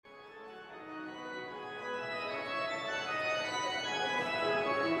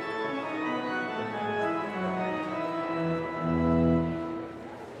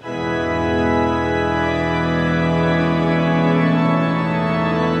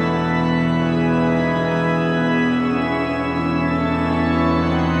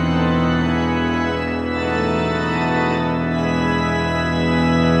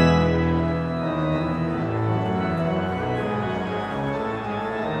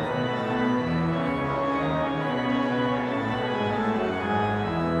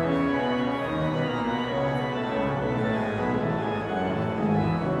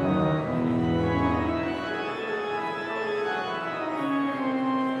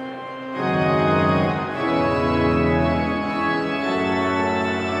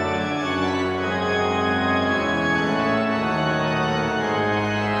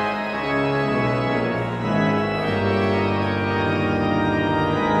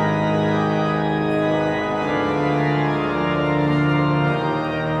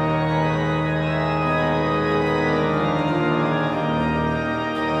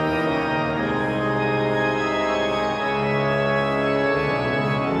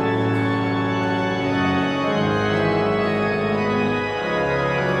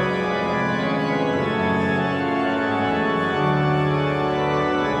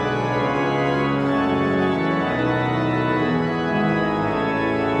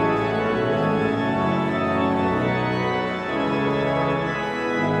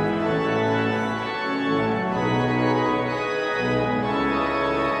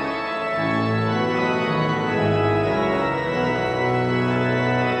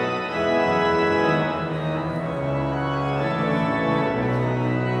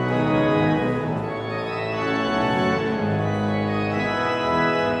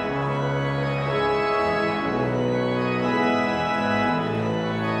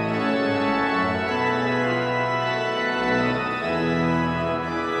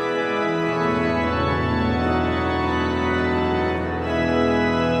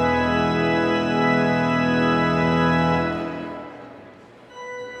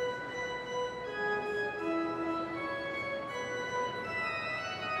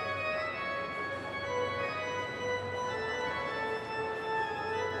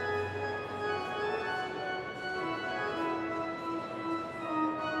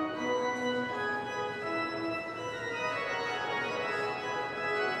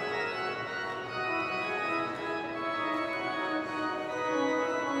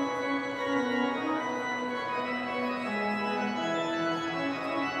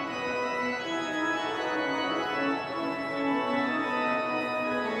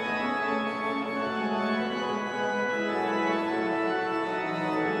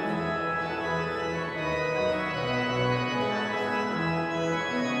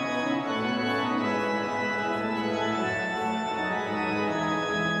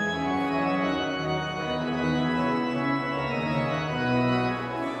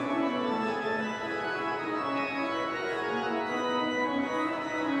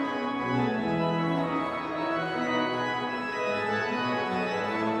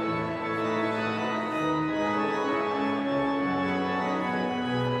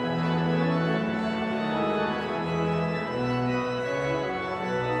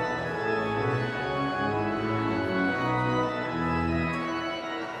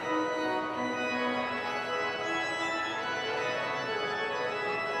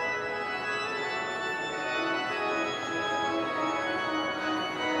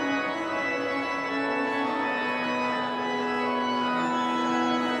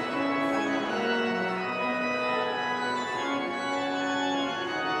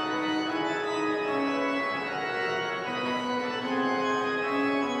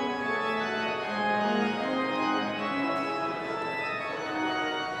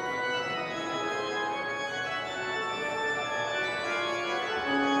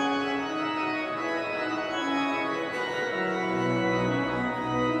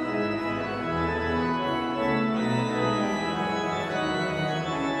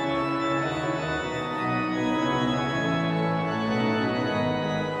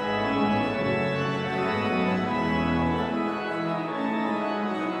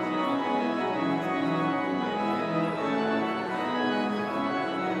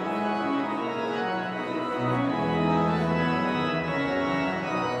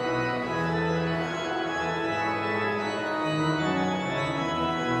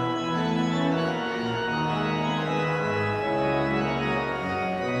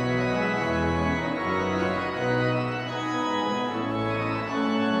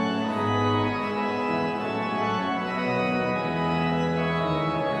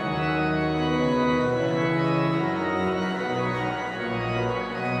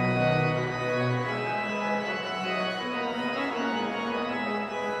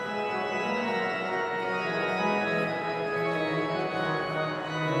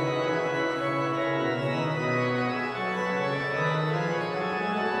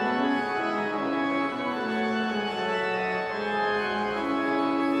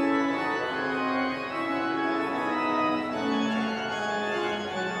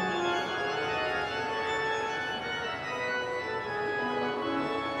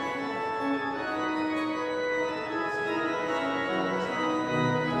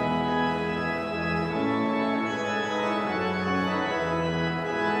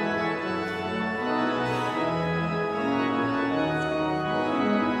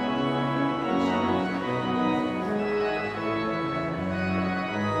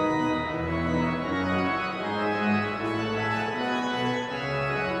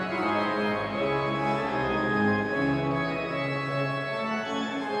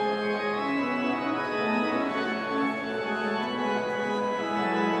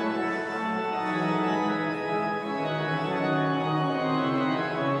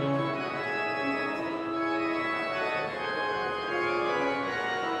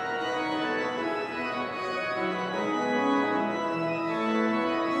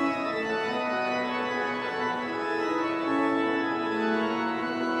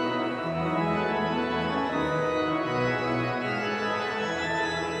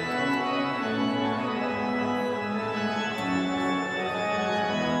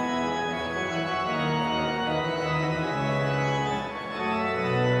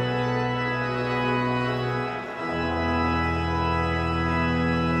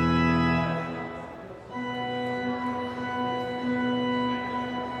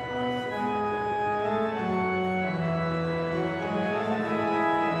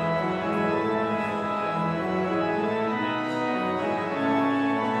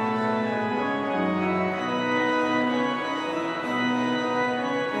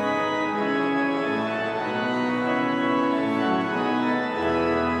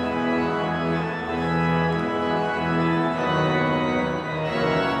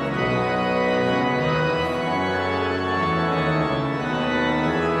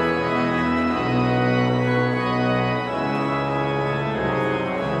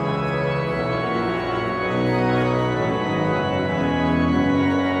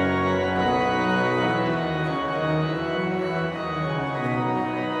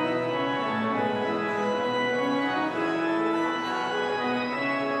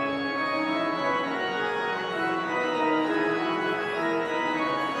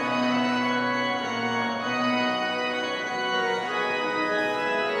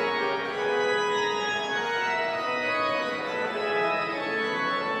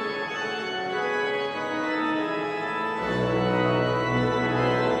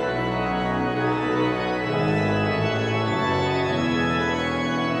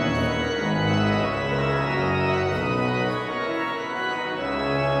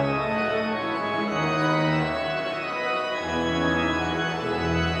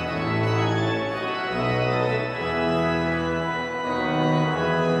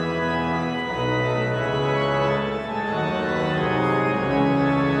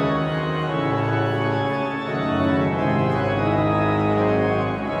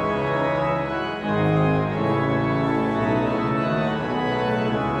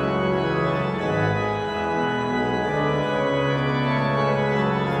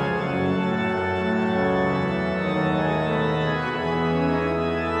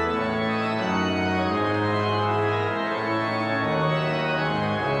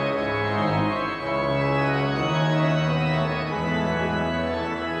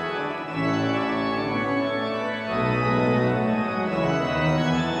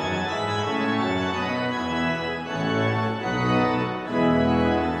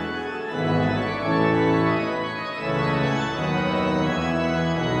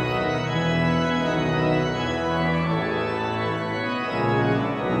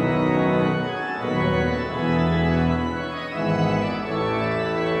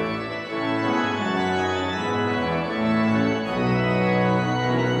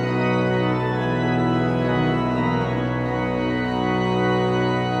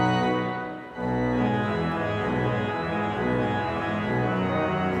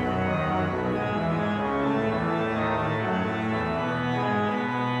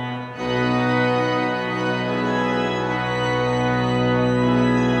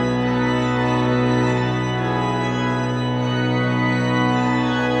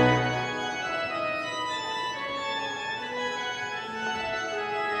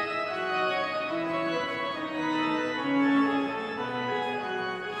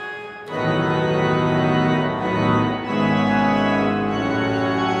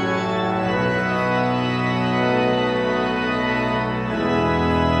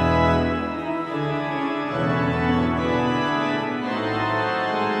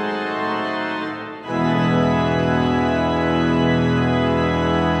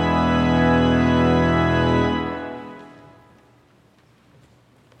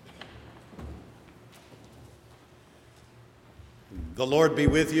The Lord be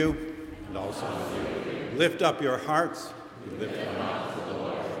with you, and also with you. Lift up your hearts. We lift them up to the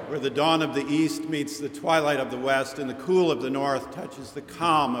Lord. Where the dawn of the east meets the twilight of the west, and the cool of the north touches the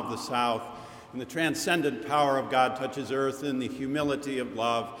calm of the south, and the transcendent power of God touches earth in the humility of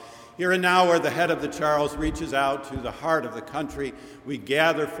love. Here and now, where the head of the Charles reaches out to the heart of the country, we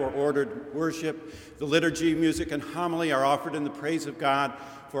gather for ordered worship. The liturgy, music, and homily are offered in the praise of God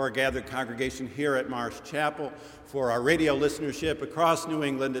for our gathered congregation here at Marsh Chapel, for our radio listenership across New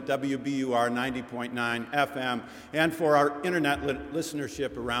England at WBUR 90.9 FM, and for our internet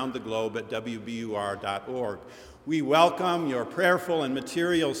listenership around the globe at WBUR.org. We welcome your prayerful and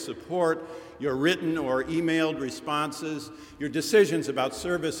material support, your written or emailed responses, your decisions about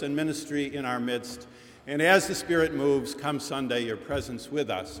service and ministry in our midst. And as the Spirit moves, come Sunday, your presence with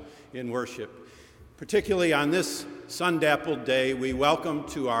us in worship. Particularly on this sun-dappled day, we welcome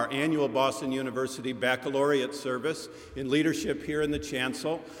to our annual Boston University Baccalaureate service in leadership here in the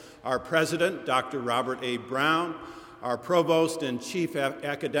chancel our president, Dr. Robert A. Brown, our provost and chief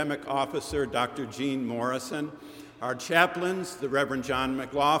academic officer, Dr. Jean Morrison, our chaplains, the Reverend John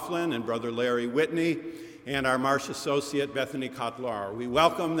McLaughlin and Brother Larry Whitney, and our Marsh associate, Bethany Kotlar. We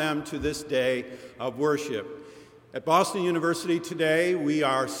welcome them to this day of worship. At Boston University today, we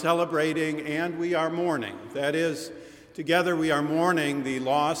are celebrating and we are mourning. That is, together we are mourning the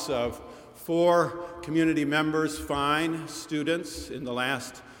loss of 4 community members, fine students, in the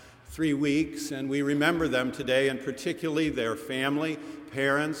last 3 weeks, and we remember them today, and particularly their family,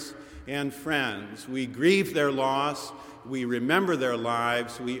 parents, and friends. We grieve their loss, we remember their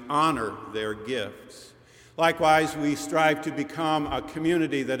lives, we honor their gifts. Likewise, we strive to become a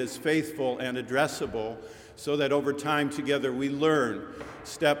community that is faithful and addressable, so that over time together we learn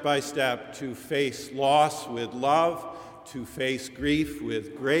step by step to face loss with love, to face grief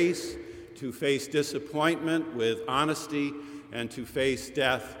with grace, to face disappointment with honesty, and to face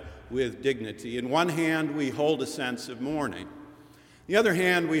death with dignity. In one hand, we hold a sense of mourning. On the other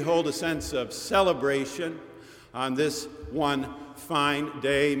hand, we hold a sense of celebration. On this one fine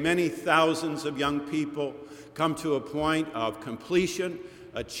day, many thousands of young people come to a point of completion,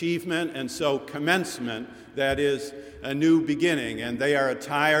 achievement, and so commencement, that is a new beginning, and they are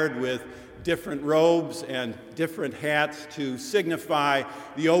attired with different robes and different hats to signify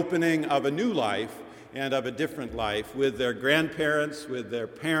the opening of a new life and of a different life. With their grandparents, with their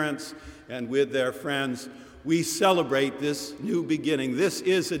parents, and with their friends, we celebrate this new beginning. This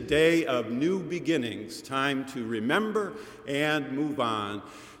is a day of new beginnings, time to remember and move on.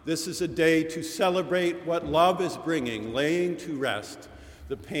 This is a day to celebrate what love is bringing, laying to rest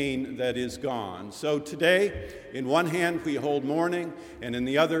the pain that is gone. So today, in one hand we hold mourning, and in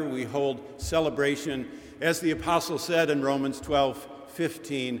the other we hold celebration. As the apostle said in Romans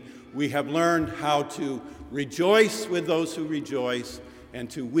 12:15, we have learned how to rejoice with those who rejoice and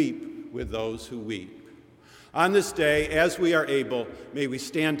to weep with those who weep. On this day, as we are able, may we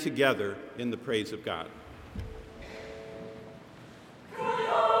stand together in the praise of God.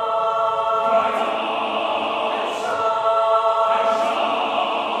 Alleluia.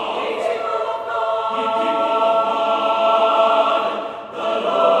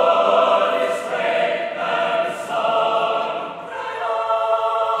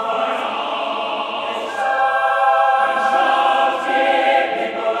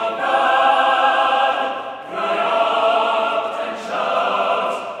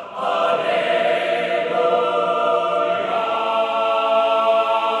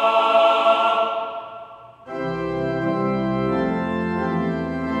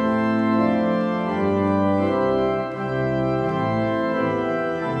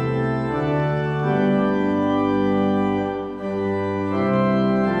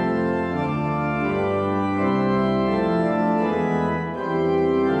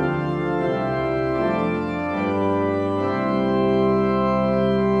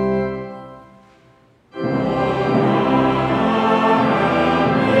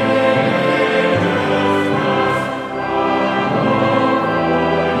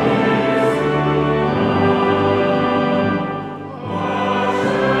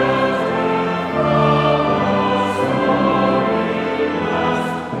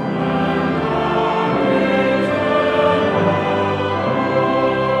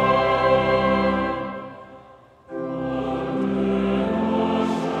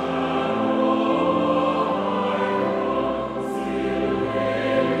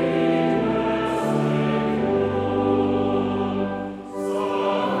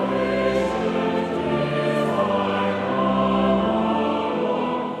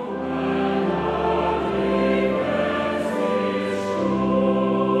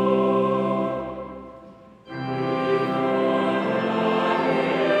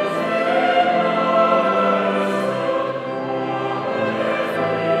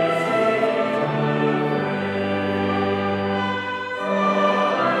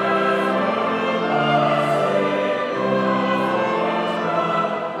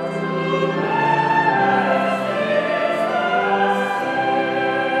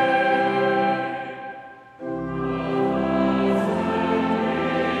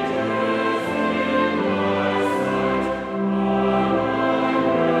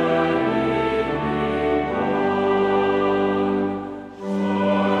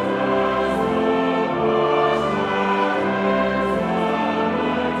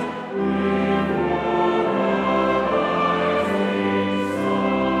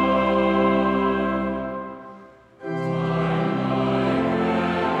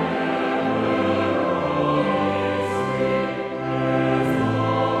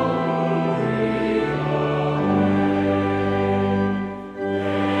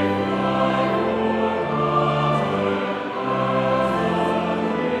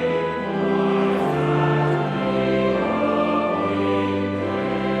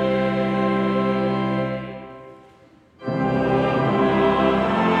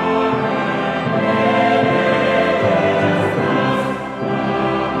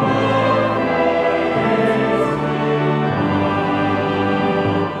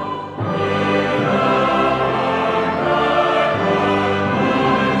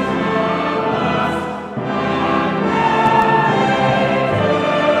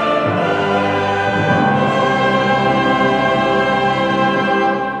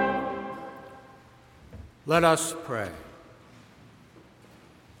 Let us pray.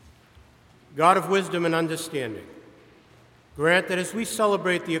 God of wisdom and understanding, grant that as we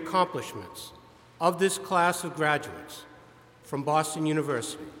celebrate the accomplishments of this class of graduates from Boston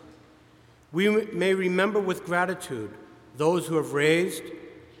University, we may remember with gratitude those who have raised,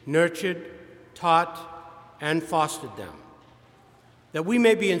 nurtured, taught, and fostered them, that we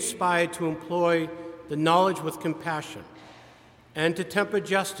may be inspired to employ the knowledge with compassion and to temper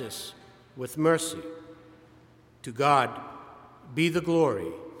justice with mercy. To God be the glory.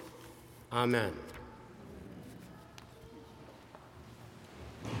 Amen.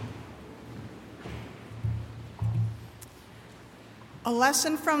 A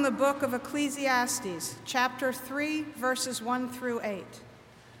lesson from the book of Ecclesiastes, chapter 3, verses 1 through 8.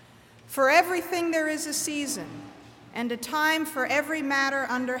 For everything there is a season, and a time for every matter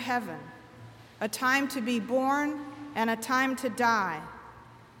under heaven, a time to be born and a time to die,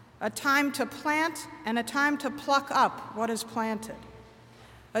 a time to plant and a time to pluck up what is planted,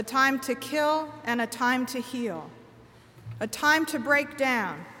 a time to kill and a time to heal, a time to break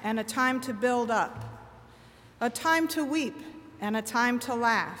down and a time to build up, a time to weep and a time to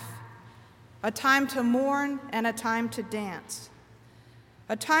laugh, a time to mourn and a time to dance,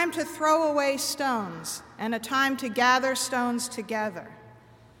 a time to throw away stones and a time to gather stones together,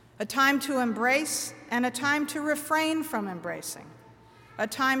 a time to embrace and a time to refrain from embracing, a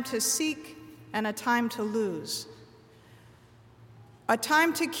time to seek and a time to lose, a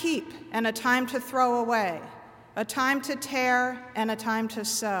time to keep and a time to throw away, a time to tear and a time to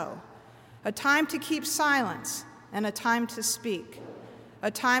sow, a time to keep silence and a time to speak,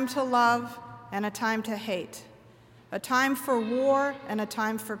 a time to love and a time to hate, a time for war and a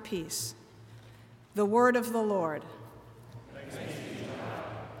time for peace. The word of the Lord. Thanks be to God.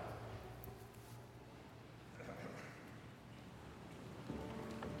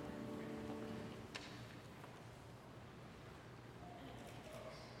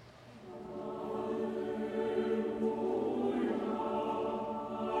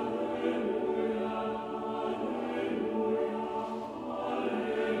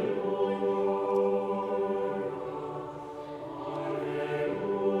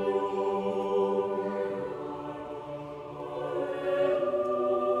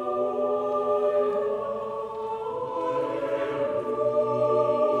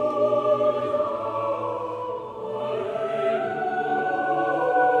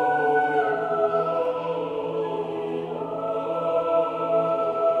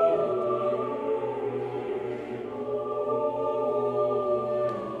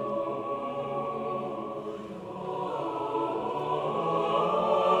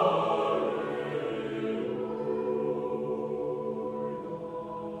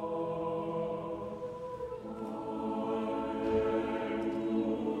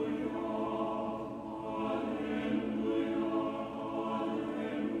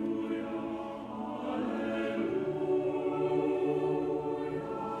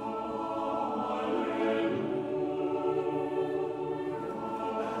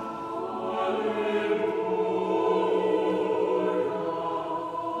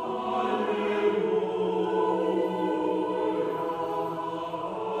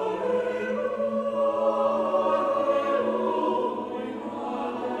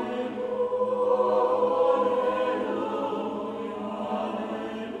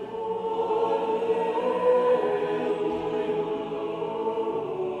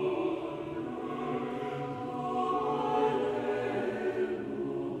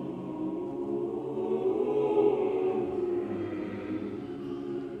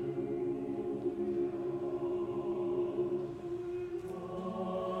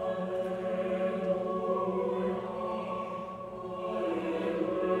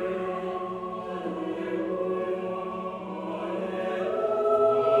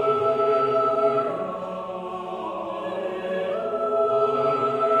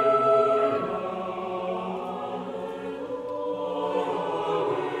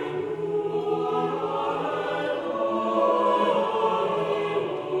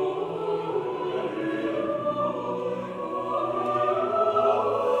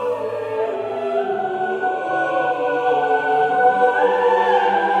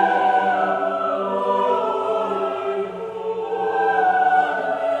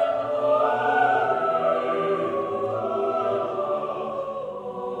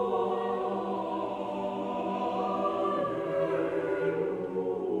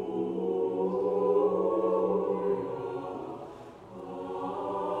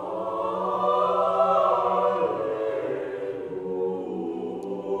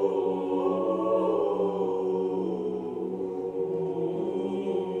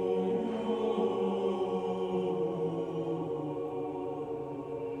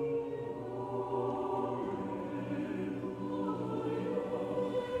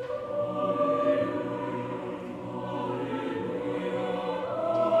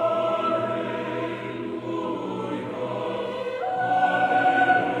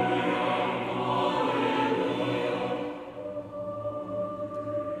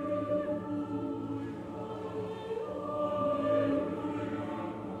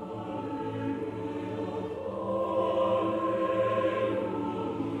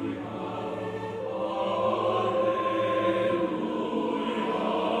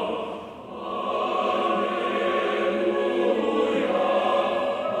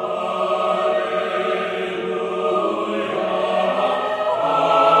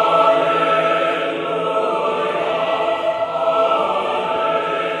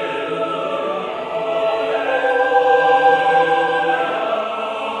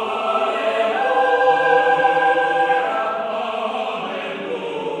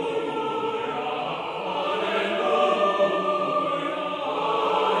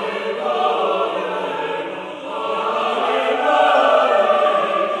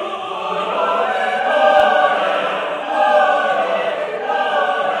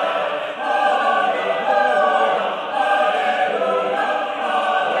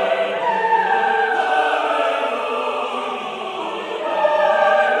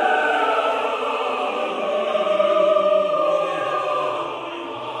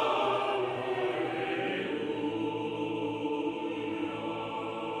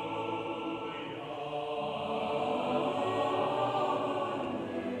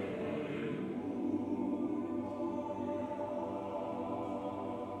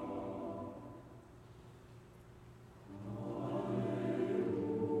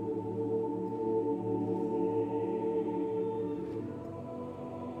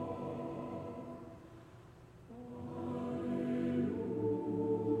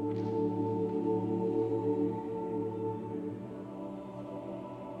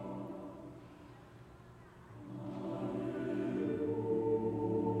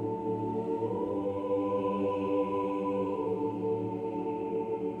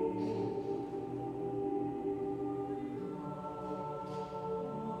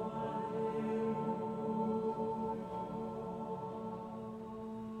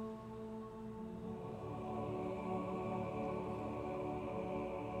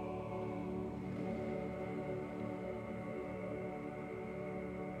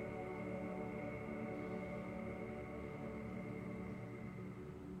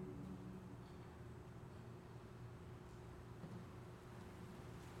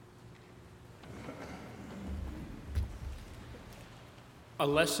 A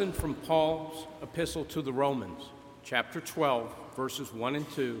lesson from Paul's epistle to the Romans, chapter 12, verses 1 and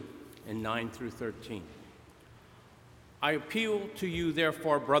 2, and 9 through 13. I appeal to you,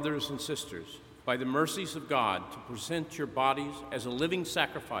 therefore, brothers and sisters, by the mercies of God, to present your bodies as a living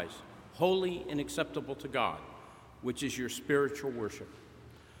sacrifice, holy and acceptable to God, which is your spiritual worship.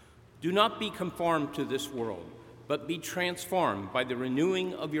 Do not be conformed to this world, but be transformed by the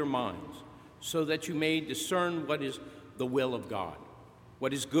renewing of your minds, so that you may discern what is the will of God,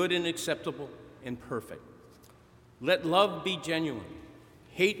 what is good and acceptable and perfect. Let love be genuine.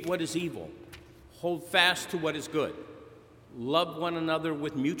 Hate what is evil. Hold fast to what is good. Love one another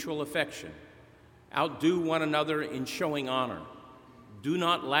with mutual affection. Outdo one another in showing honor. Do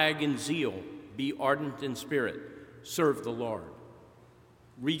not lag in zeal. Be ardent in spirit. Serve the Lord.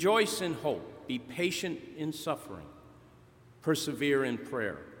 Rejoice in hope. Be patient in suffering. Persevere in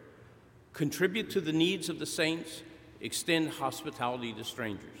prayer. Contribute to the needs of the saints. Extend hospitality to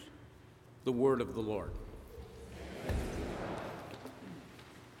strangers. The word of the Lord.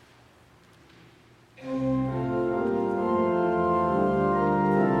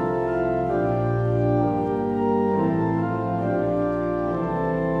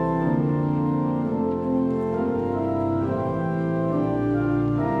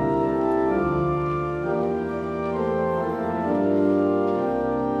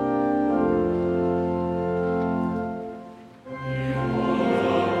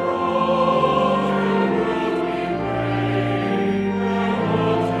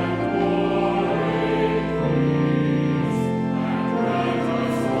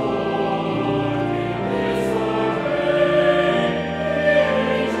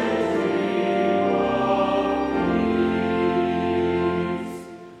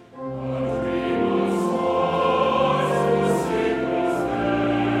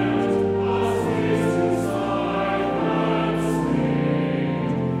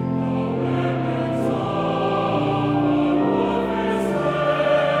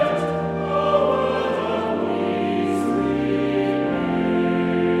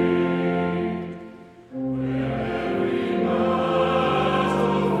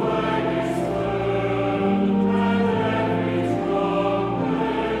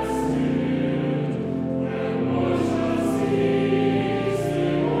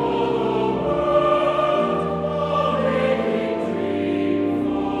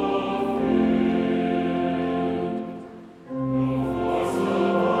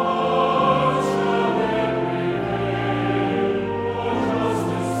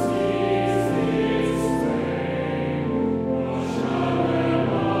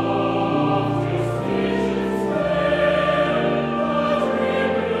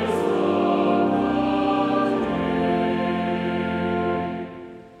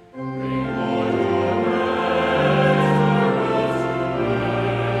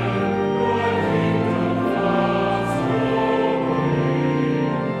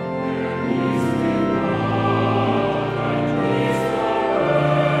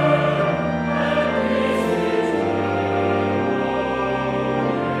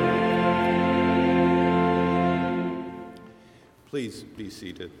 Please be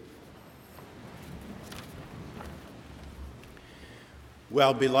seated.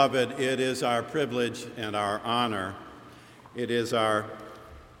 Well, beloved, it is our privilege and our honor. It is our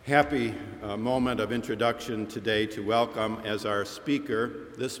happy moment of introduction today to welcome as our speaker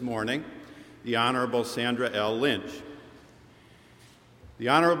this morning the Honorable Sandra L. Lynch. The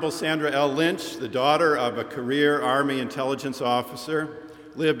Honorable Sandra L. Lynch, the daughter of a career Army intelligence officer,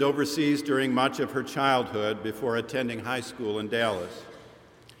 lived overseas during much of her childhood before attending high school in Dallas.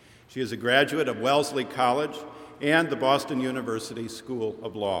 She is a graduate of Wellesley College and the Boston University School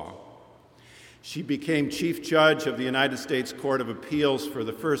of Law. She became Chief Judge of the United States Court of Appeals for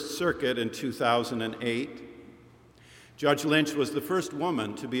the First Circuit in 2008. Judge Lynch was the first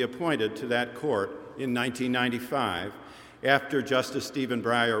woman to be appointed to that court in 1995 after Justice Stephen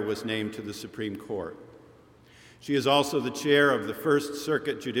Breyer was named to the Supreme Court. She is also the chair of the First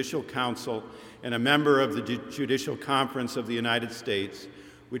Circuit Judicial Council and a member of the Judicial Conference of the United States,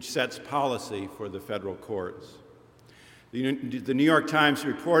 which sets policy for the federal courts. The New York Times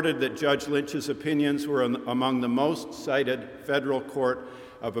reported that Judge Lynch's opinions were among the most cited federal court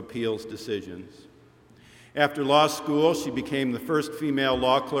of appeals decisions. After law school, she became the first female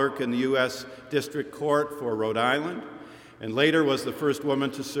law clerk in the U.S. District Court for Rhode Island, and later was the first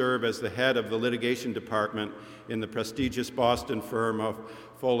woman to serve as the head of the litigation department in the prestigious Boston firm of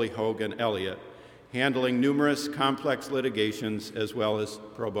Foley, Hogan, Elliott, handling numerous complex litigations as well as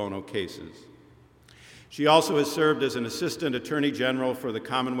pro bono cases. She also has served as an assistant attorney general for the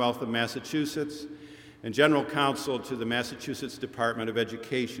Commonwealth of Massachusetts, and general counsel to the Massachusetts Department of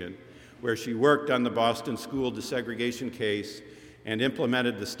Education, where she worked on the Boston school desegregation case and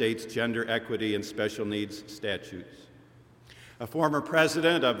implemented the state's gender equity and special needs statutes. A former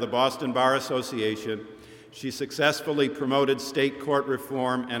president of the Boston Bar Association, she successfully promoted state court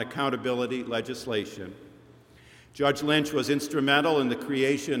reform and accountability legislation. Judge Lynch was instrumental in the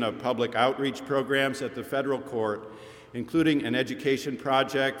creation of public outreach programs at the federal court, including an education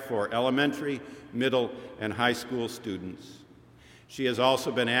project for elementary, middle, and high school students. She has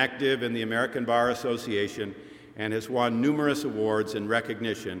also been active in the American Bar Association and has won numerous awards in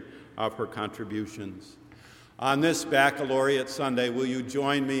recognition of her contributions. On this Baccalaureate Sunday, will you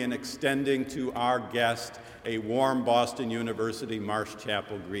join me in extending to our guest a warm Boston University Marsh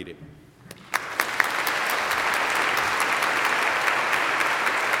Chapel greeting?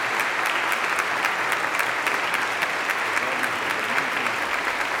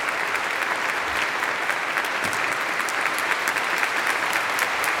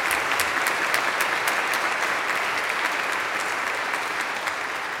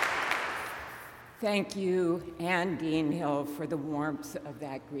 Thank you, and Dean Hill, for the warmth of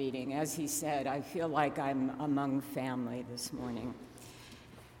that greeting. As he said, I feel like I'm among family this morning.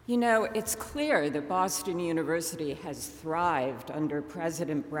 You know, it's clear that Boston University has thrived under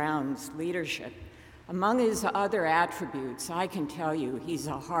President Brown's leadership. Among his other attributes, I can tell you he's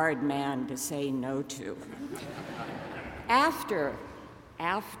a hard man to say no to. After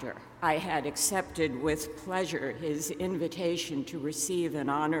I had accepted with pleasure his invitation to receive an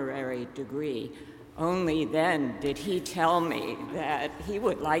honorary degree, only then did he tell me that he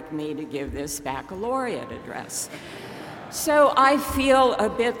would like me to give this baccalaureate address. So I feel a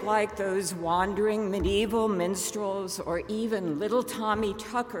bit like those wandering medieval minstrels, or even little Tommy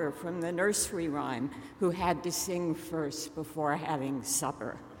Tucker from the nursery rhyme, who had to sing first before having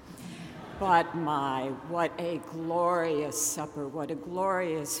supper. But my, what a glorious supper, what a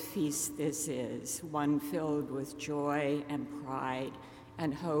glorious feast this is, one filled with joy and pride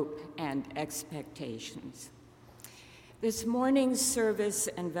and hope and expectations. This morning's service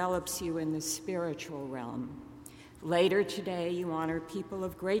envelops you in the spiritual realm. Later today, you honor people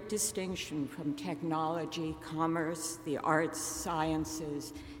of great distinction from technology, commerce, the arts,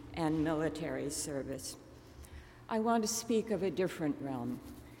 sciences, and military service. I want to speak of a different realm,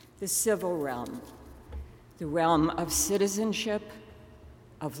 the civil realm, the realm of citizenship,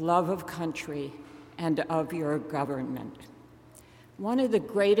 of love of country, and of your government. One of the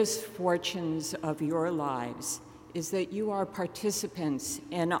greatest fortunes of your lives is that you are participants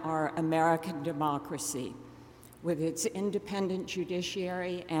in our American democracy, with its independent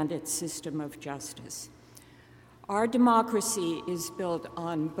judiciary and its system of justice. Our democracy is built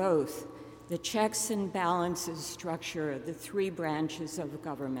on both the checks and balances structure of the three branches of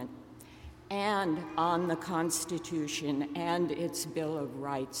government, and on the Constitution and its Bill of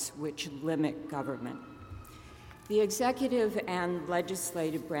Rights, which limit government. The executive and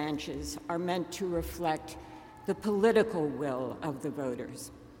legislative branches are meant to reflect the political will of the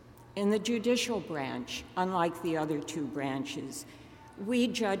voters. In the judicial branch, unlike the other two branches, we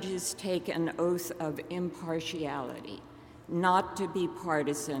judges take an oath of impartiality, not to be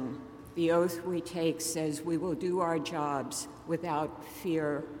partisan. The oath we take says we will do our jobs without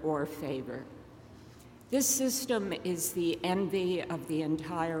fear or favor. This system is the envy of the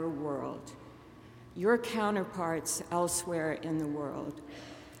entire world. Your counterparts elsewhere in the world,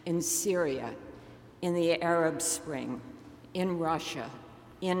 in Syria, in the Arab Spring, in Russia,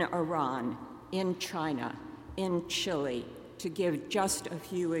 in Iran, in China, in Chile, to give just a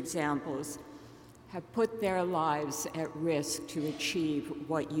few examples, have put their lives at risk to achieve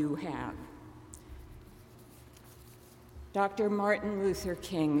what you have. Dr. Martin Luther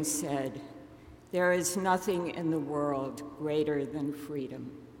King said, "There is nothing in the world greater than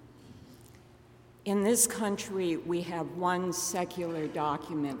freedom." In this country, we have one secular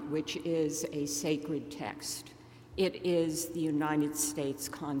document which is a sacred text. It is the United States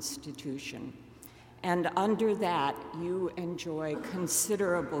Constitution. And under that, you enjoy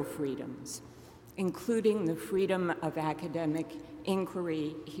considerable freedoms, including the freedom of academic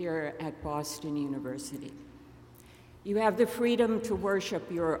inquiry here at Boston University. You have the freedom to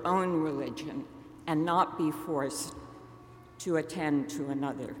worship your own religion and not be forced to attend to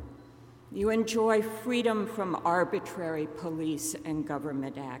another. You enjoy freedom from arbitrary police and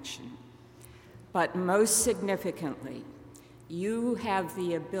government action. But most significantly, you have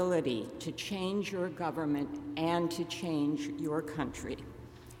the ability to change your government and to change your country.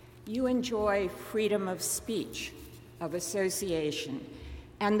 You enjoy freedom of speech, of association,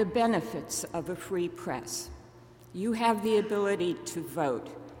 and the benefits of a free press. You have the ability to vote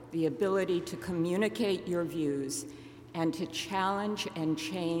the ability to communicate your views, and to challenge and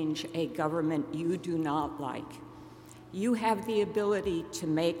change a government you do not like. You have the ability to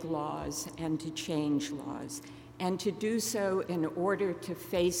make laws and to change laws, and to do so in order to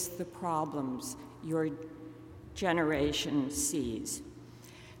face the problems your generation sees.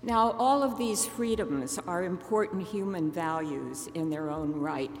 Now, all of these freedoms are important human values in their own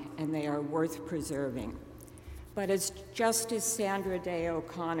right, and they are worth preserving. But as Justice Sandra Day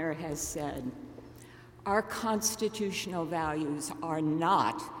O'Connor has said, our constitutional values are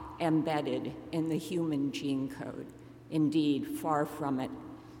not embedded in the human gene code. Indeed, far from it.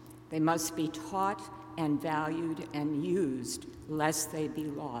 They must be taught and valued and used lest they be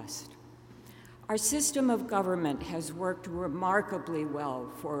lost. Our system of government has worked remarkably well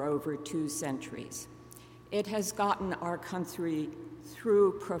for over 2 centuries. It has gotten our country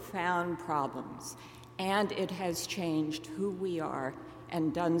through profound problems, and it has changed who we are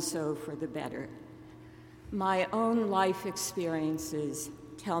and done so for the better. My own life experiences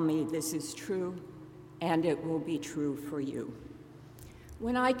tell me this is true, and it will be true for you.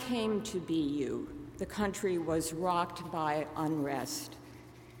 When I came to BU, the country was rocked by unrest.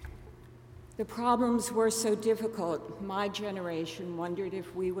 The problems were so difficult, my generation wondered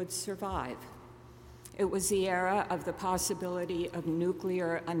if we would survive. It was the era of the possibility of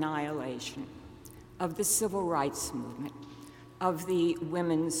nuclear annihilation, of the civil rights movement, of the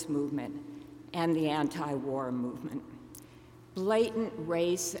women's movement, and the anti-war movement. Blatant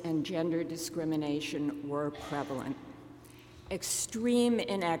race and gender discrimination were prevalent. Extreme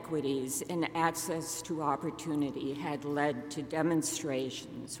inequities in access to opportunity had led to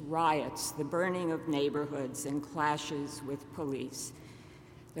demonstrations, riots, the burning of neighborhoods, and clashes with police.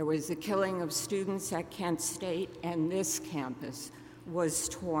 There was the killing of students at Kent State, and this campus was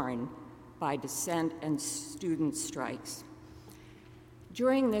torn by dissent and student strikes.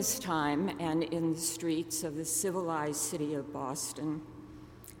 During this time, and in the streets of the civilized city of Boston,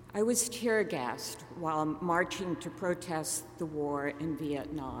 I was tear-gassed while marching to protest the war in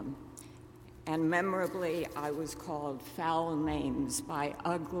Vietnam. And memorably, I was called foul names by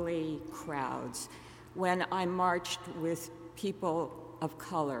ugly crowds when I marched with people of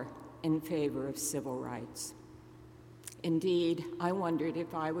color in favor of civil rights. Indeed, I wondered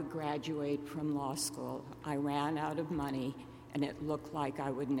if I would graduate from law school. I ran out of money, and it looked like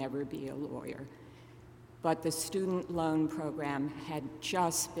I would never be a lawyer. But the student loan program had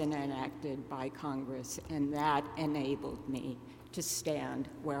just been enacted by Congress, and that enabled me to stand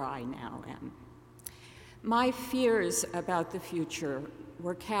where I now am. My fears about the future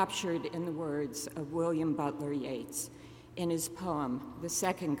were captured in the words of William Butler Yeats in his poem, The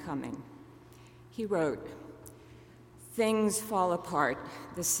Second Coming. He wrote, "Things fall apart,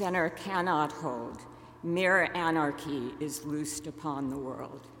 the center cannot hold. Mere anarchy is loosed upon the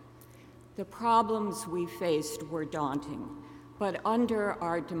world." The problems we faced were daunting, but under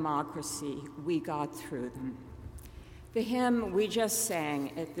our democracy, we got through them. The hymn we just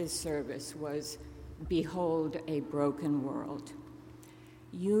sang at this service was, "Behold a Broken World."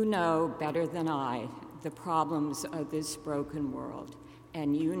 You know better than I the problems of this broken world,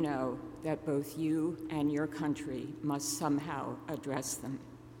 and you know that both you and your country must somehow address them.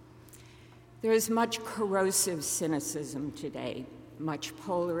 There is much corrosive cynicism today, much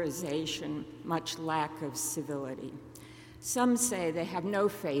polarization, much lack of civility. Some say they have no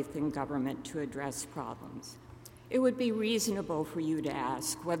faith in government to address problems. It would be reasonable for you to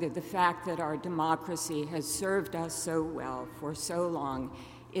ask whether the fact that our democracy has served us so well for so long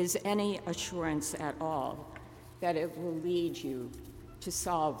is any assurance at all that it will lead you to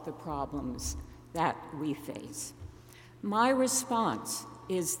solve the problems that we face. My response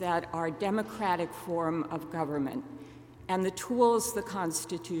is that our democratic form of government and the tools the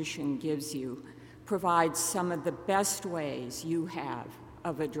Constitution gives you provide some of the best ways you have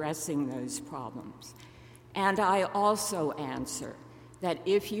of addressing those problems. And I also answer that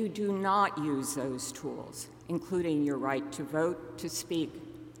if you do not use those tools, including your right to vote, to speak,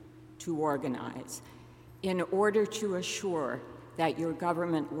 to organize, in order to assure that your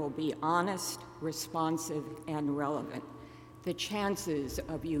government will be honest, responsive, and relevant, the chances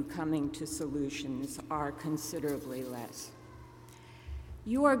of you coming to solutions are considerably less.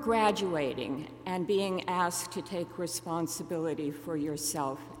 You are graduating and being asked to take responsibility for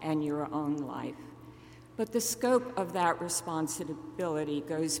yourself and your own life. But the scope of that responsibility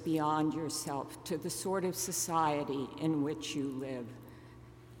goes beyond yourself to the sort of society in which you live.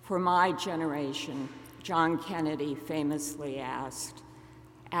 For my generation, John Kennedy famously asked,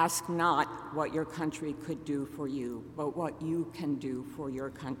 "Ask not what your country could do for you, but what you can do for your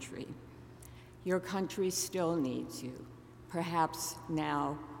country." Your country still needs you, perhaps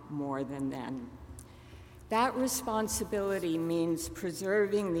now more than then. That responsibility means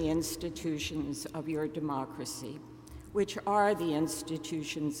preserving the institutions of your democracy, which are the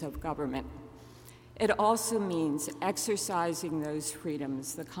institutions of government. It also means exercising those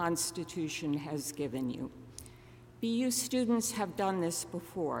freedoms the Constitution has given you. BU students have done this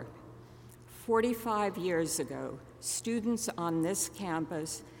before. 45 years ago, students on this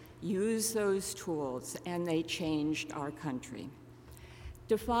campus used those tools and they changed our country.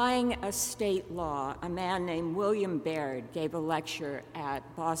 Defying a state law, a man named William Baird gave a lecture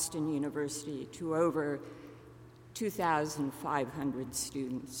at Boston University to over 2,500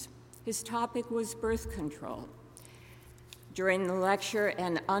 students. His topic was birth control. During the lecture,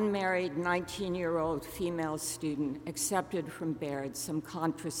 an unmarried 19-year-old female student accepted from Baird some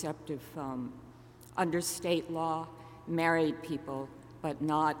contraceptive foam. Under state law, married people, but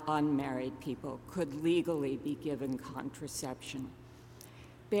not unmarried people, could legally be given contraception.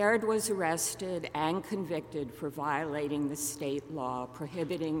 Baird was arrested and convicted for violating the state law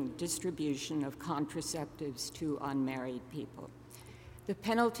prohibiting distribution of contraceptives to unmarried people. The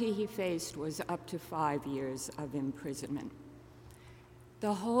penalty he faced was up to 5 years of imprisonment.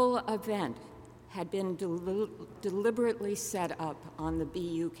 The whole event had been deliberately set up on the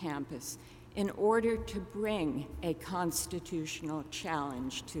BU campus in order to bring a constitutional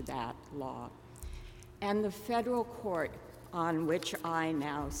challenge to that law. And the federal court on which I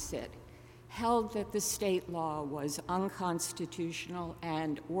now sit held that the state law was unconstitutional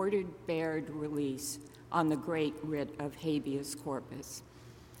and ordered Baird release on the great writ of habeas corpus.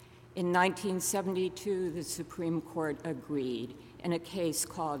 In 1972, the Supreme Court agreed in a case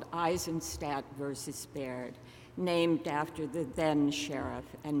called Eisenstadt versus Baird, named after the then sheriff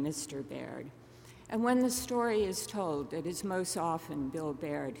and Mr. Baird. And when the story is told, it is most often Bill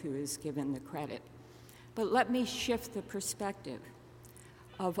Baird who is given the credit. But let me shift the perspective.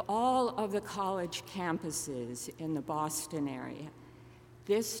 Of all of the college campuses in the Boston area,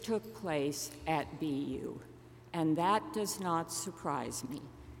 this took place at BU, and that does not surprise me.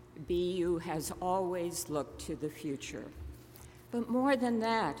 BU has always looked to the future. But more than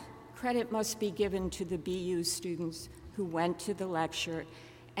that, credit must be given to the BU students who went to the lecture,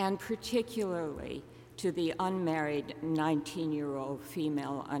 and particularly to the unmarried 19-year-old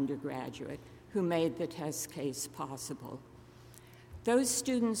female undergraduate who made the test case possible. Those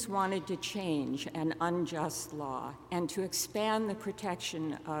students wanted to change an unjust law and to expand the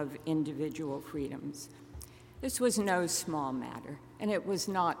protection of individual freedoms. This was no small matter, and it was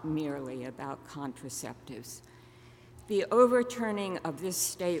not merely about contraceptives. The overturning of this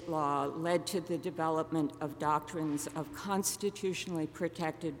state law led to the development of doctrines of constitutionally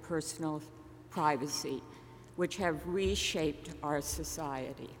protected personal privacy, which have reshaped our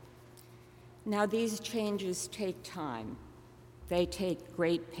society. Now, these changes take time. They take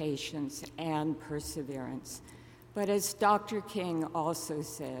great patience and perseverance. But as Dr. King also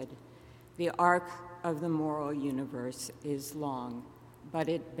said, the arc of the moral universe is long, but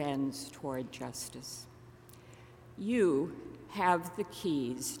it bends toward justice. You have the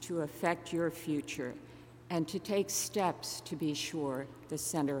keys to affect your future and to take steps to be sure the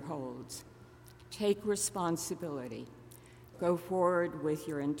center holds. Take responsibility. Go forward with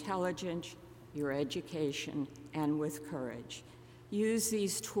your intelligence, your education, and with courage. Use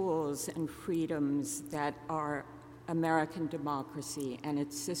these tools and freedoms that our American democracy and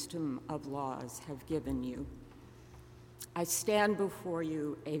its system of laws have given you. I stand before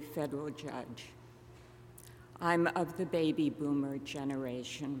you a federal judge. I'm of the baby boomer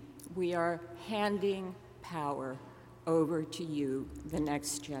generation. We are handing power over to you, the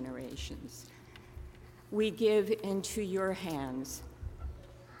next generations. We give into your hands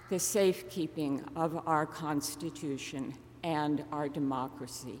the safekeeping of our Constitution and our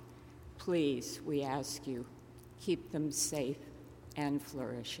democracy. Please, we ask you, keep them safe and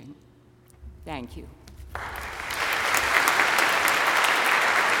flourishing. Thank you.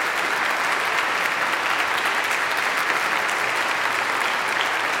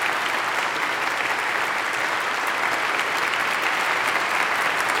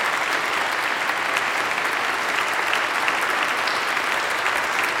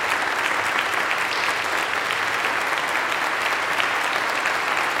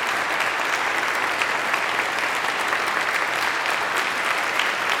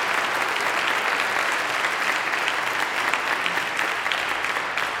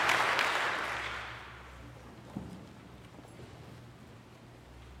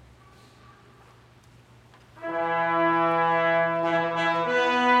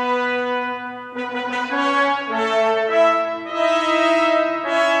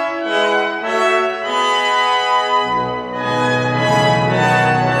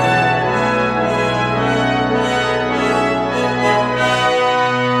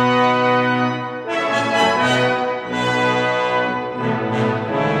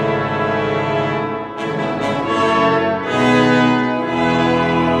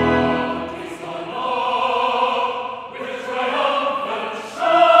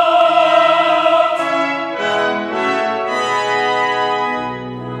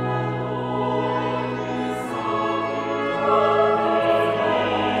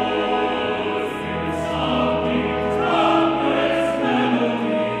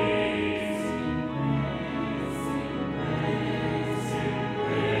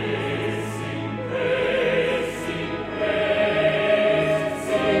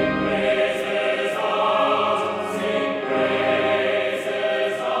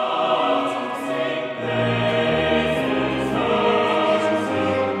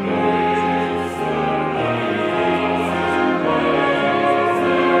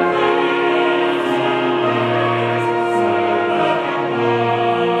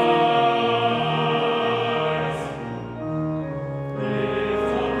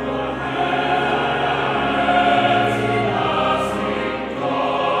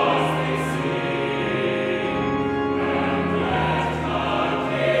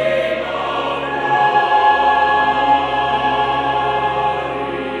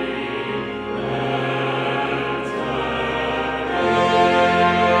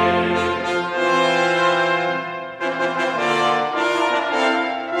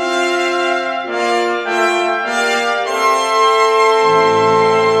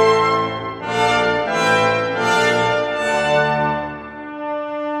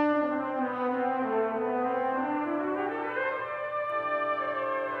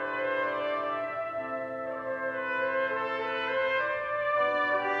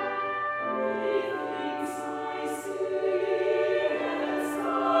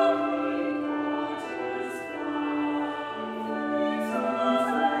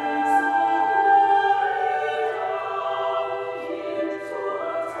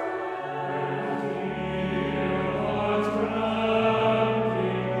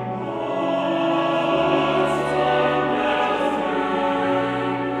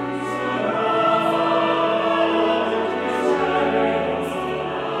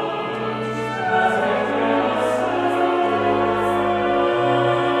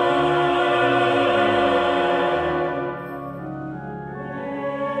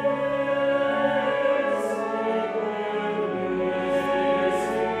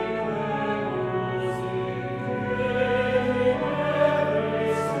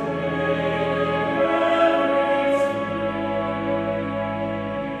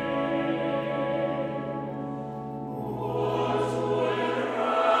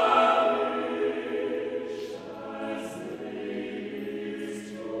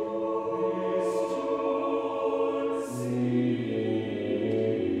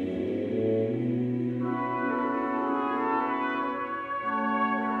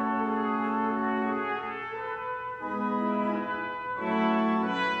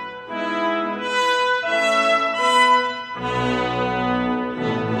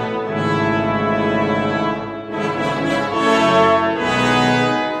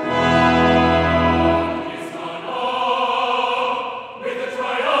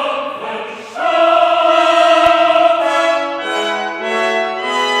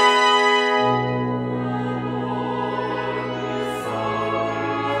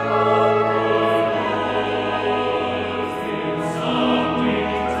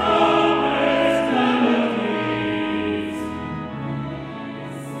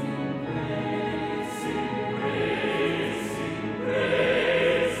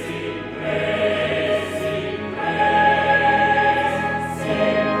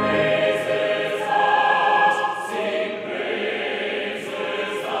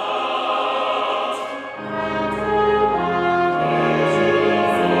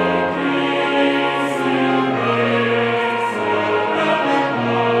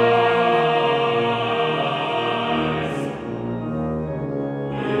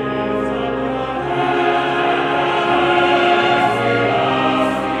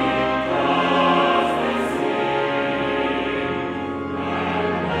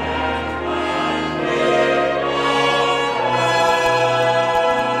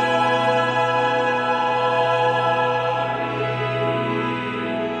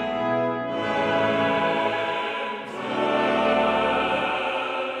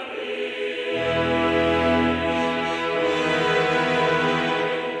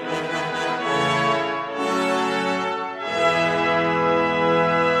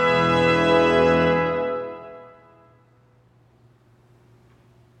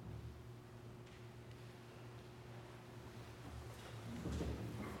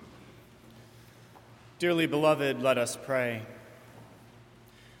 Dearly beloved, let us pray.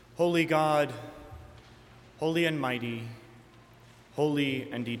 Holy God, holy and mighty, holy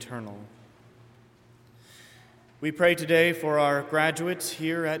and eternal. We pray today for our graduates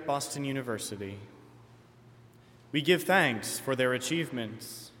here at Boston University. We give thanks for their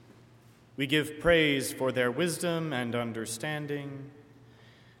achievements. We give praise for their wisdom and understanding.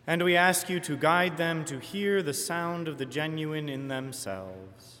 And we ask you to guide them to hear the sound of the genuine in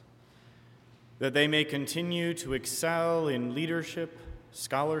themselves, that they may continue to excel in leadership,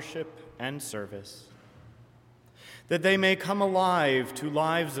 scholarship, and service, that they may come alive to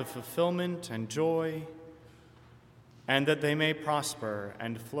lives of fulfillment and joy, and that they may prosper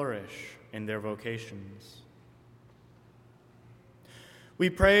and flourish in their vocations. We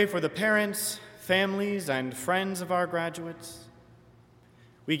pray for the parents, families, and friends of our graduates.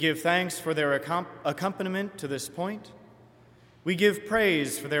 We give thanks for their accompaniment to this point. We give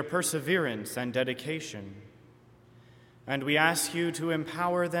praise for their perseverance and dedication. And we ask you to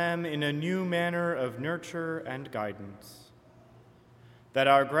empower them in a new manner of nurture and guidance, that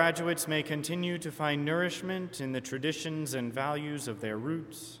our graduates may continue to find nourishment in the traditions and values of their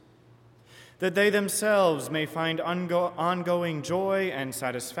roots, that they themselves may find ongoing joy and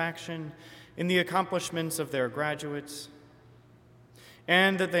satisfaction in the accomplishments of their graduates,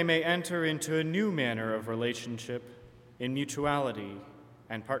 and that they may enter into a new manner of relationship in mutuality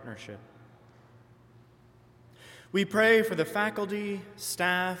and partnership. We pray for the faculty,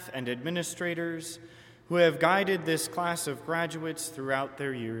 staff, and administrators who have guided this class of graduates throughout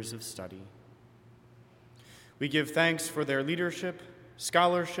their years of study. We give thanks for their leadership,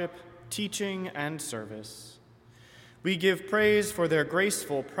 scholarship, teaching, and service. We give praise for their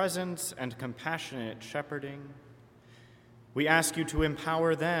graceful presence and compassionate shepherding. We ask you to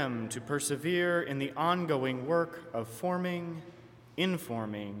empower them to persevere in the ongoing work of forming,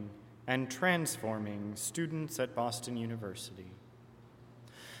 informing, and transforming students at Boston University,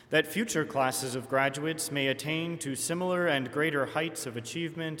 that future classes of graduates may attain to similar and greater heights of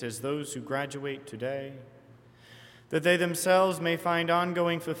achievement as those who graduate today, that they themselves may find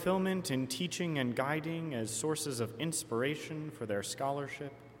ongoing fulfillment in teaching and guiding as sources of inspiration for their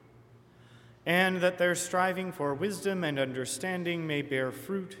scholarship, and that their striving for wisdom and understanding may bear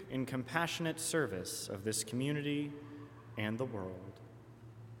fruit in compassionate service of this community and the world.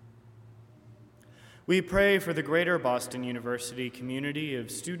 We pray for the greater Boston University community of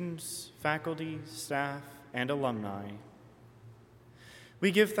students, faculty, staff, and alumni.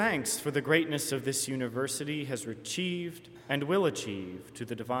 We give thanks for the greatness of this university has achieved and will achieve to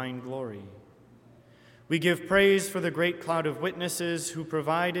the divine glory. We give praise for the great cloud of witnesses who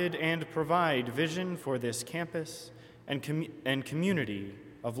provided and provide vision for this campus and community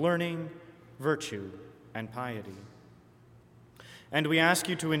of learning, virtue, and piety. And we ask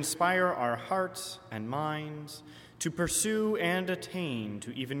you to inspire our hearts and minds to pursue and attain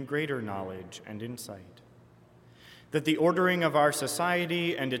to even greater knowledge and insight, that the ordering of our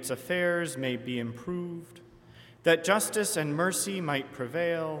society and its affairs may be improved, that justice and mercy might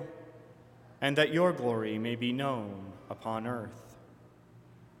prevail, and that your glory may be known upon earth.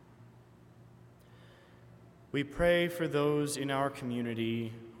 We pray for those in our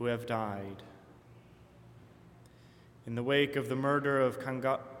community who have died. In the wake of the murder of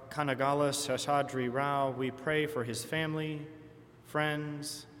Kanagala Seshadri Rao, we pray for his family,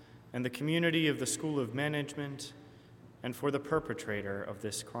 friends, and the community of the School of Management, and for the perpetrator of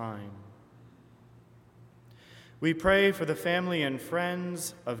this crime. We pray for the family and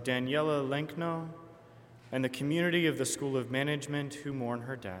friends of Daniela Lenkno and the community of the School of Management who mourn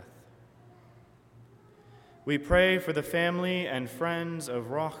her death. We pray for the family and friends of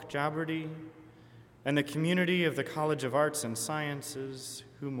Roch Jaberdi and the community of the College of Arts and Sciences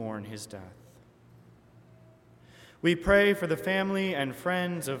who mourn his death. We pray for the family and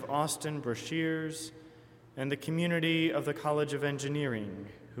friends of Austin Brashears and the community of the College of Engineering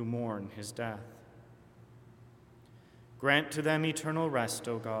who mourn his death. Grant to them eternal rest,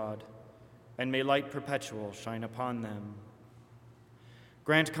 O God, and may light perpetual shine upon them.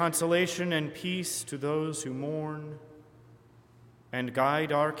 Grant consolation and peace to those who mourn, and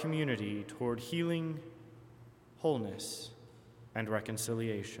guide our community toward healing, wholeness, and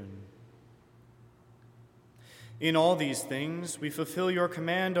reconciliation. In all these things, we fulfill your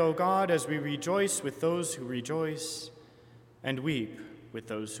command, O God, as we rejoice with those who rejoice and weep with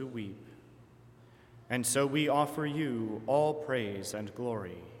those who weep. And so we offer you all praise and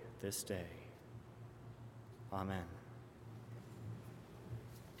glory this day. Amen.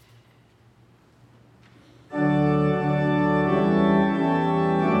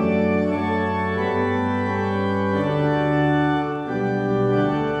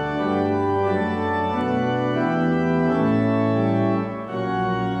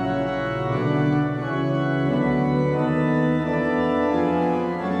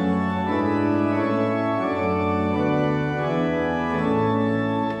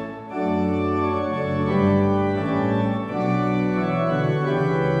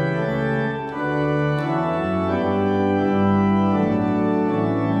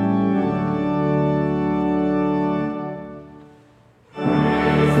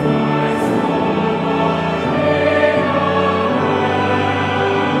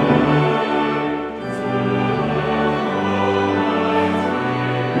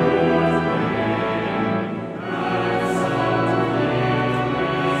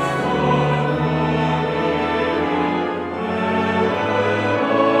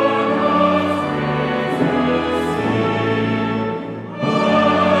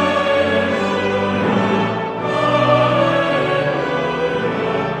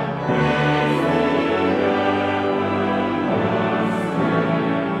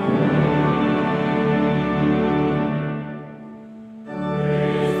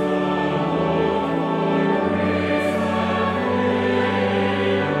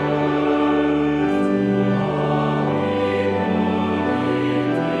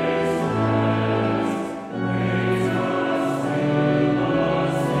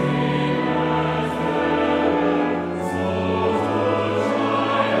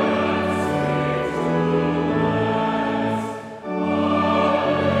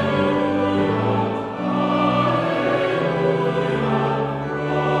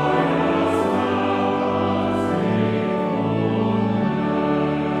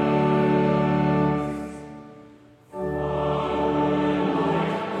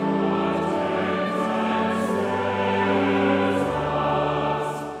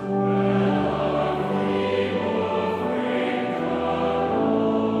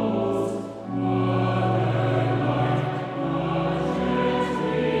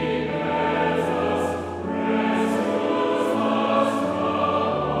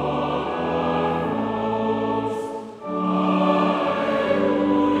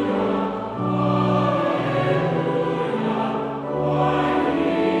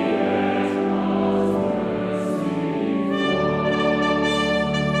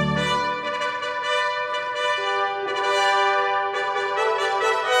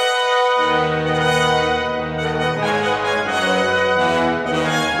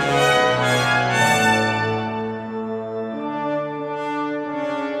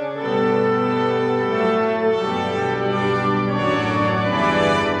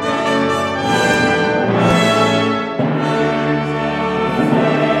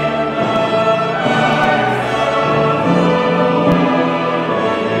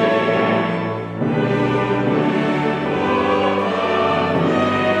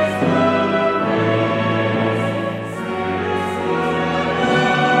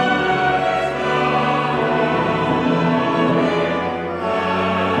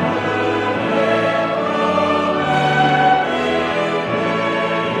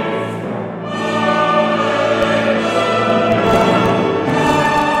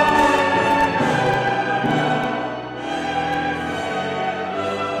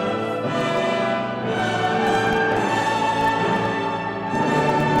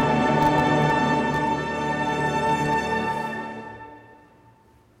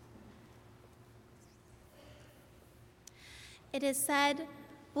 It is said,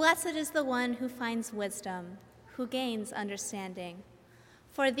 "Blessed is the one who finds wisdom, who gains understanding.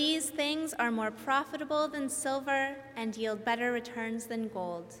 For these things are more profitable than silver and yield better returns than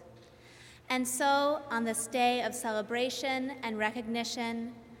gold." And so, on this day of celebration and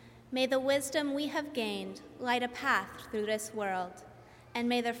recognition, may the wisdom we have gained light a path through this world, and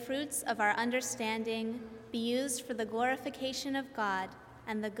may the fruits of our understanding be used for the glorification of God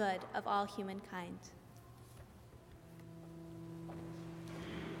and the good of all humankind.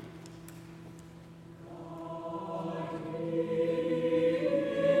 Thank you.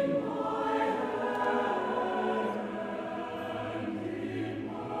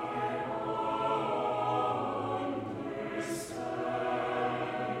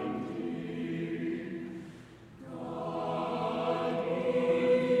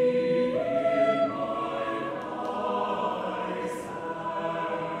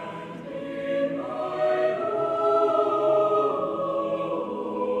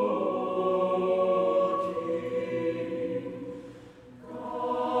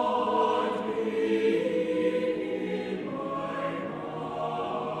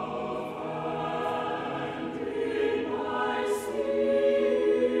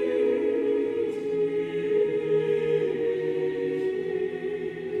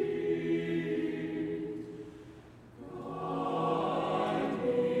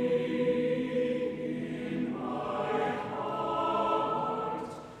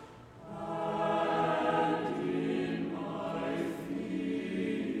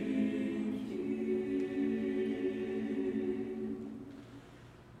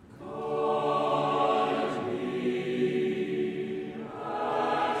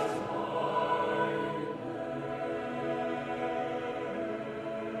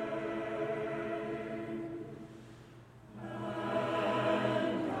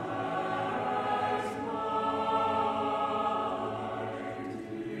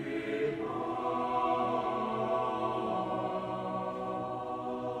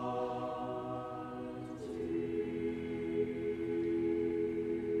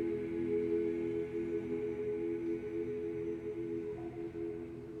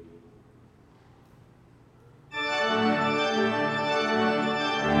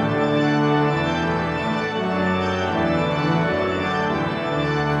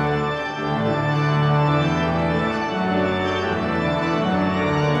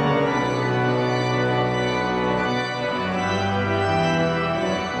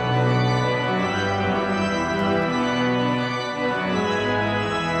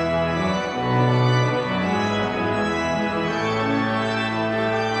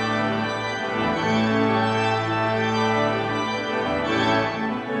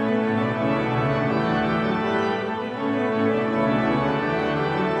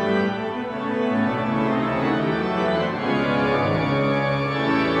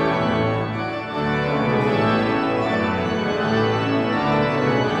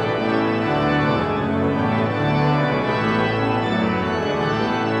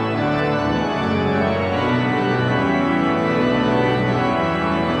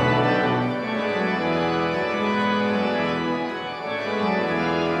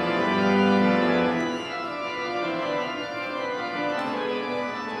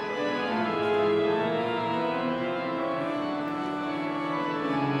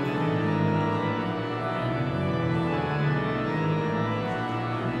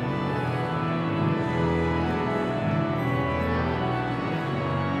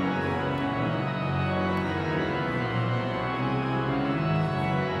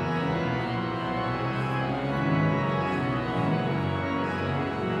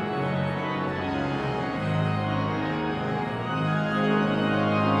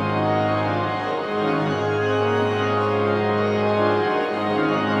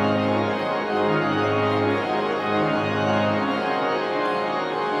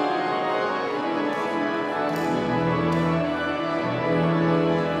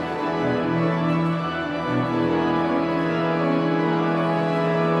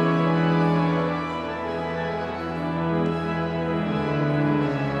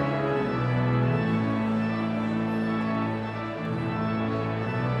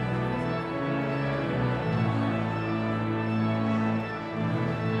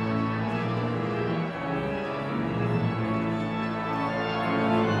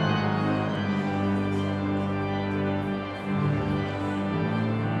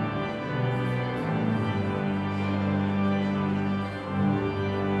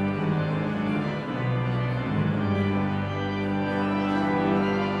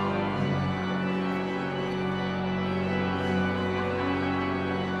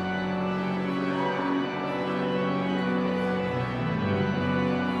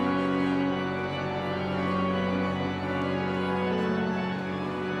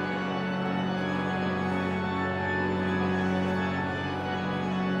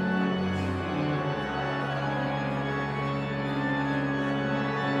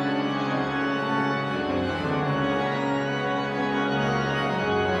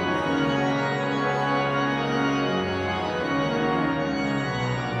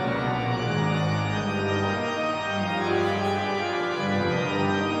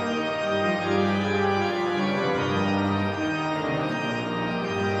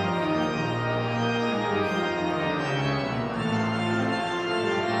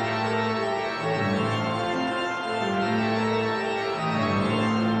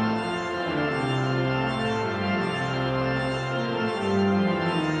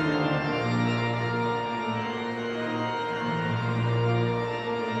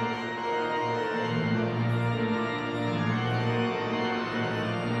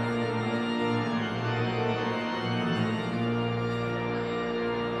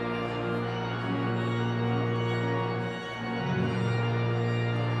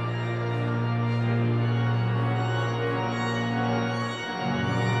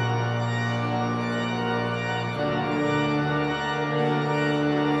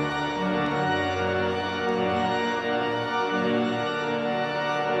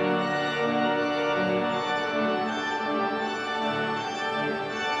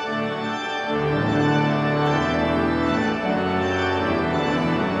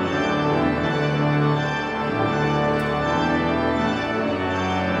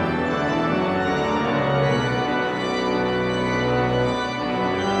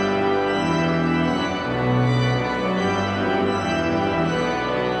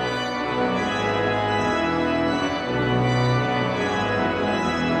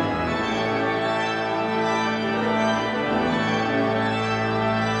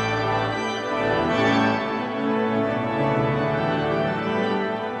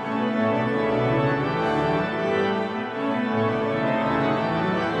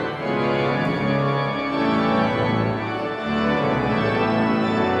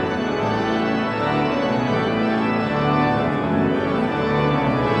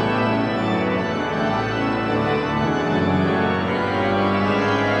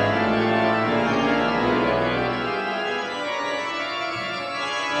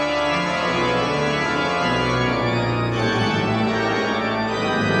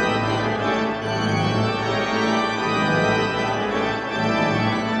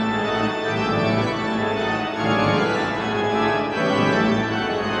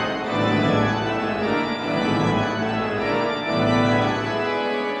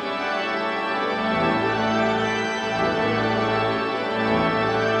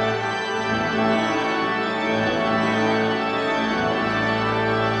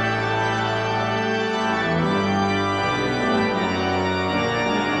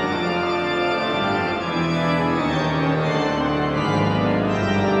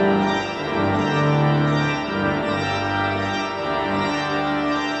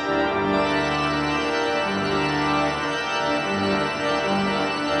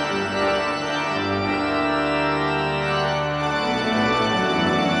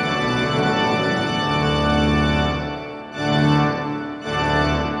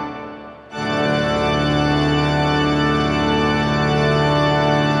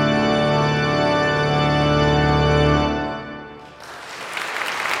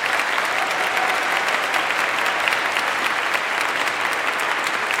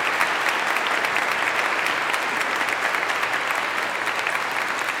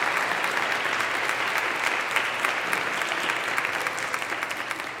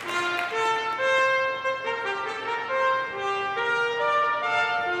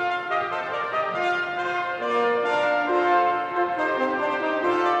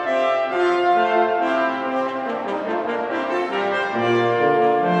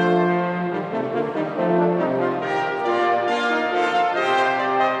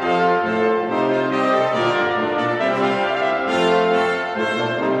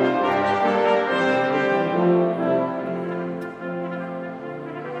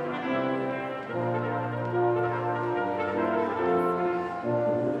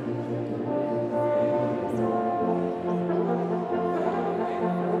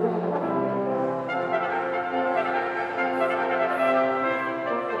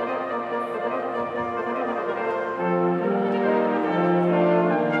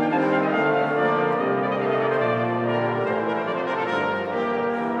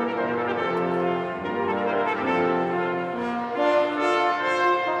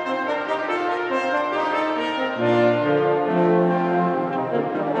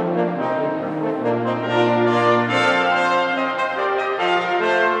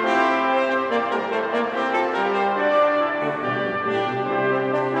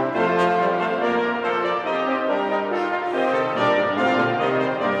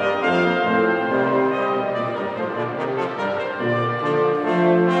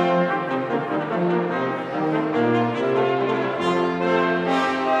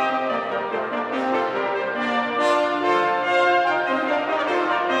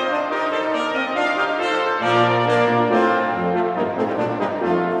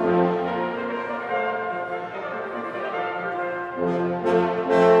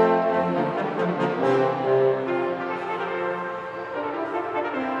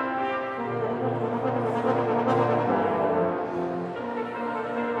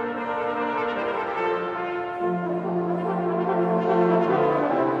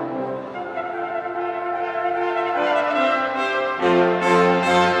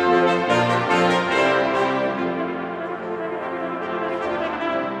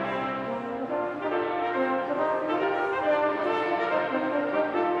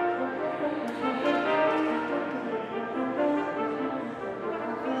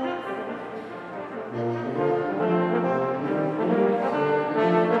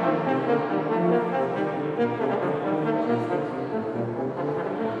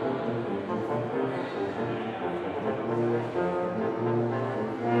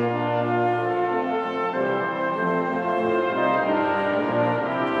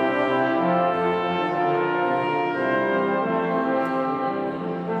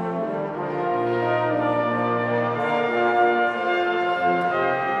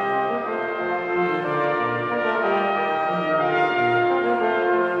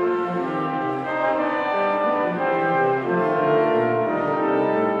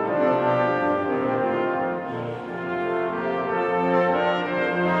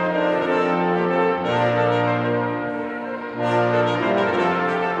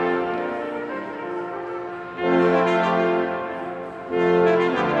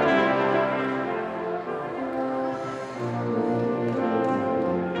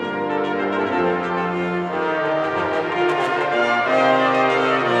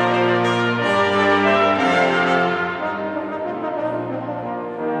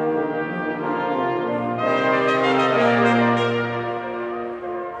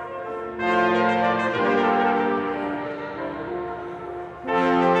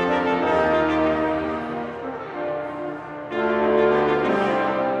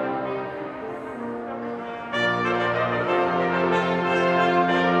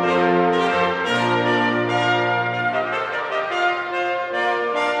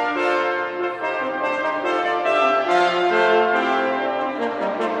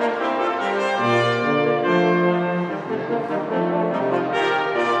 Amen.